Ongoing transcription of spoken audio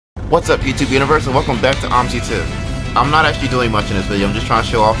What's up, YouTube Universe, and welcome back to OMSI 2. I'm not actually doing much in this video. I'm just trying to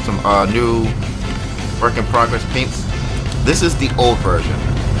show off some new work in progress paints. This is the old version.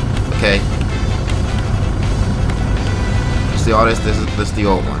 Okay. See all this? This is the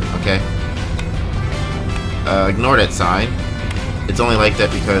old one. Okay. Ignore that sign. It's only like that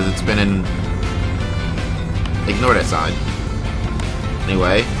because it's been in. Ignore that sign.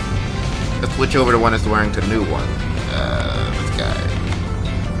 Anyway, let's switch over to one that's wearing the new one. This guy.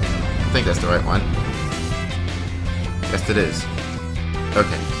 I think that's the right one. Yes, it is.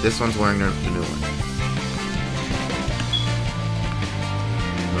 Okay, this one's wearing the new one.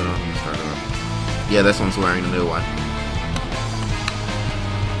 Hold on, let me start it up. Yeah, this one's wearing the new one.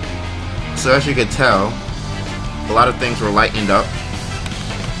 So as you can tell, a lot of things were lightened up.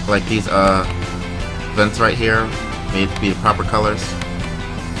 Like these vents right here made to be the proper colors.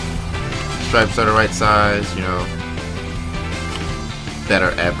 Stripes are the right size, you know.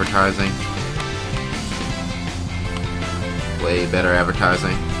 Better advertising. Way better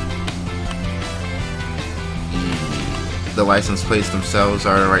advertising. The license plates themselves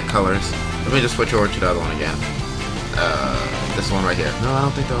are the right colors. Let me just switch over to the other one again. This one right here. No, I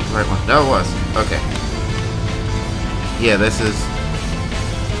don't think that was the right one. No, it was. Okay. Yeah, this is...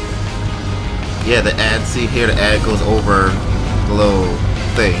 Yeah, the ad, see here, the ad goes over the little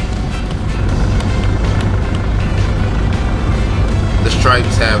thing. The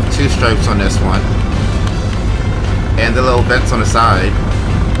stripes have two stripes on this one. And the little vents on the side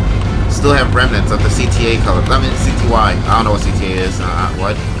still have remnants of the CTA color. I mean, CTY. I don't know what CTA is.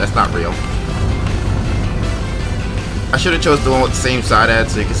 What? That's not real. I should have chose the one with the same side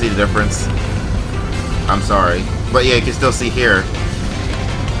ad so you can see the difference. I'm sorry. But yeah, you can still see here.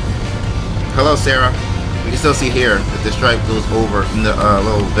 Hello, Sarah. You can still see here that the stripe goes over, and the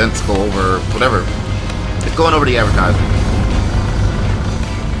little vents go over, whatever. It's going over the advertising.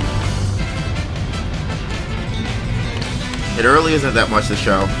 It really isn't that much to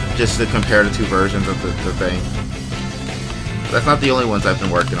show, just to compare the two versions of the thing. But that's not the only ones I've been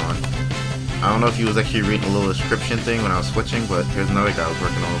working on. I don't know if you was actually reading a little description thing when I was switching, but here's another guy I was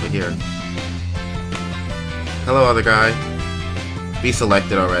working on over here. Hello, other guy. Be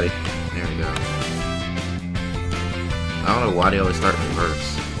selected already. There we go. I don't know why they always start in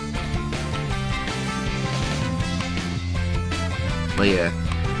reverse. But yeah.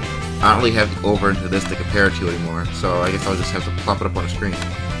 I don't really have to go over into this to compare it to anymore, so I guess I'll just have to plop it up on the screen.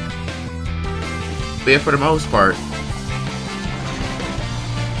 But yeah, for the most part,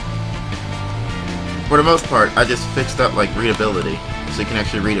 I just fixed up like readability, so you can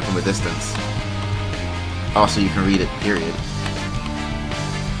actually read it from a distance. Also, you can read it, period.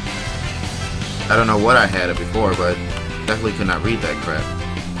 I don't know what I had it before, but definitely could not read that crap.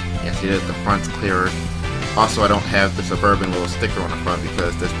 Yeah, see that the front's clearer. Also, I don't have the Suburban little sticker on the front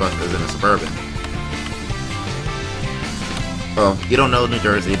because this bus isn't a Suburban. Oh, you don't know New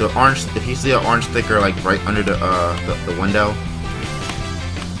Jersey. The orange, if you see an orange sticker like right under the window,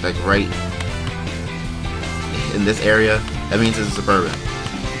 like right in this area, that means it's a Suburban,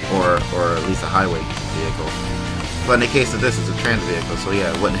 or at least a highway vehicle. But in the case of this, it's a transit vehicle, so yeah,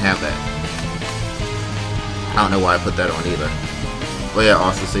 it wouldn't have that. I don't know why I put that on either. But yeah,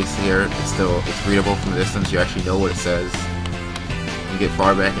 also says here, it's readable from a distance. You actually know what it says. You get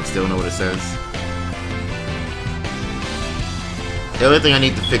far back and still know what it says. The only thing I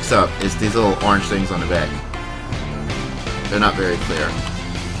need to fix up is these little orange things on the back. They're not very clear.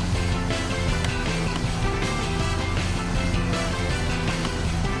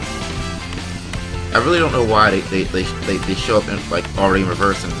 I really don't know why they show up in like already in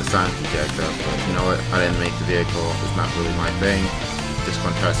reverse and the signs are jacked up, but you know what? I didn't make the vehicle. It's not really my thing. Just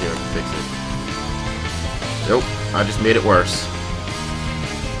gonna try to see if I can fix it. Nope, I just made it worse.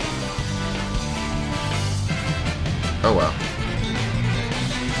 Oh well.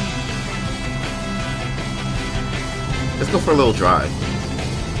 Let's go for a little drive.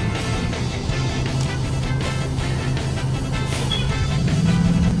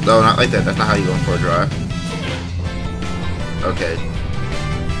 No, not like that. That's not how you go for a drive. Okay.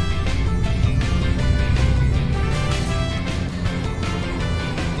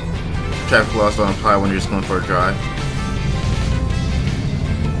 Traffic laws don't apply when you're just going for a drive.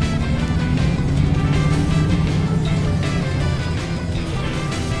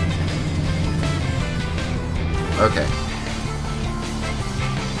 Okay.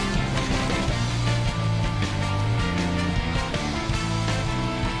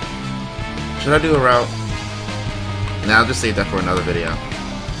 Should I do a route? Nah, I'll just save that for another video.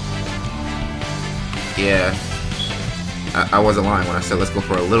 Yeah. I wasn't lying when I said let's go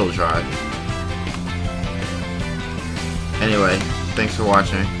for a little drive. Anyway, thanks for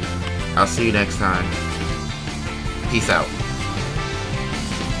watching. I'll see you next time. Peace out.